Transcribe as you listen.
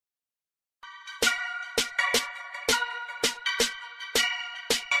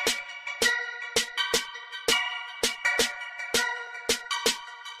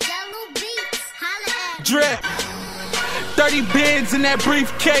Drip. 30 bins in that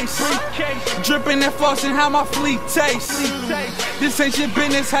briefcase. Dripping and flossing how my fleet tastes. This ain't your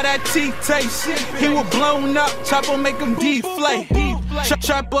business how that tea tastes. He was blown up, chopper make him deflate.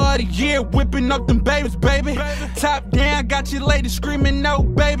 Chopper of the year, whipping up them babies, baby. Top down, got you ladies screaming, no,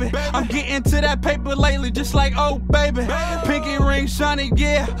 baby. I'm getting to that paper lately, just like, oh, baby. Pinky ring shiny,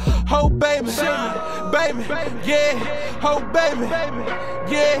 yeah, ho, baby. Baby, yeah, ho, baby.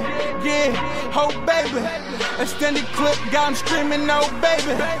 Yeah, yeah, ho, baby. Extended clip, got him screaming, no,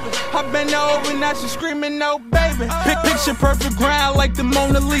 baby. I been over, now she screaming, no, baby. Picture perfect ground like the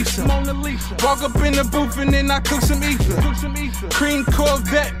Mona Lisa. Walk up in the booth and then I cook some ether. Cream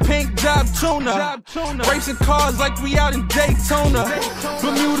Corvette, pink job tuna. Racing cars like we out in Daytona.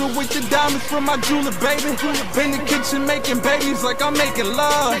 Bermuda with the diamonds from my jeweler, baby. In the kitchen making babies like I'm making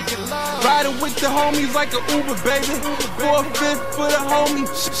love. Riding with the homies like a Uber, baby. 4/5 for the homie,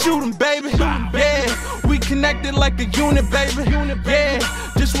 shoot 'em, baby. Yeah, we connected like a unit, baby. Yeah,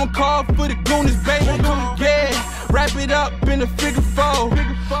 just one call for the goonies, baby. Yeah, wrap it up in a figure four.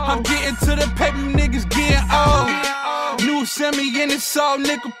 I'm getting to the paper, niggas getting old. New semi and it's all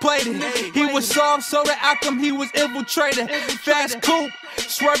nickel plated. He was soft, so the outcome he was infiltrated. Fast coupe,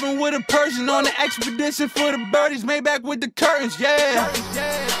 swerving with a Persian on the expedition for the birdies. Made back with the curtains, yeah.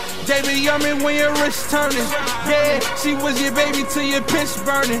 David Yummin when your wrist turning. Yeah, she was your baby till your piss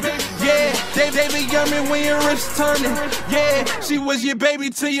burning. Yeah, David Yummin when your wrist turning. Yeah, she was your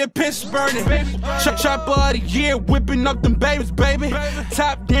baby till your piss burning. Chopper of the year, whipping up them babies, baby.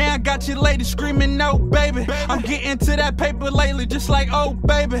 Top down, got your ladies screaming, no, baby. I'm getting to that paper lately, just like, oh,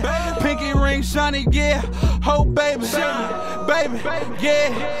 baby. Pinky ring shiny, yeah, ho, baby. Baby, yeah,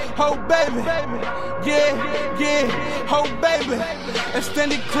 ho, baby. Yeah, yeah, ho, baby.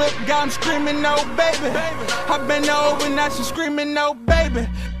 Extended clip, got him screaming, no, baby. I been over, now she screaming, no, baby.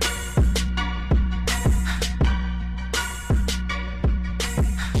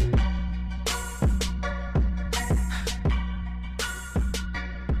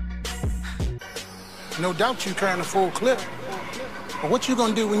 No doubt you carrying a full clip. But what you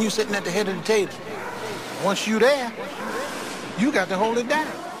gonna do when you sitting at the head of the table? Once you there, you got to hold it down.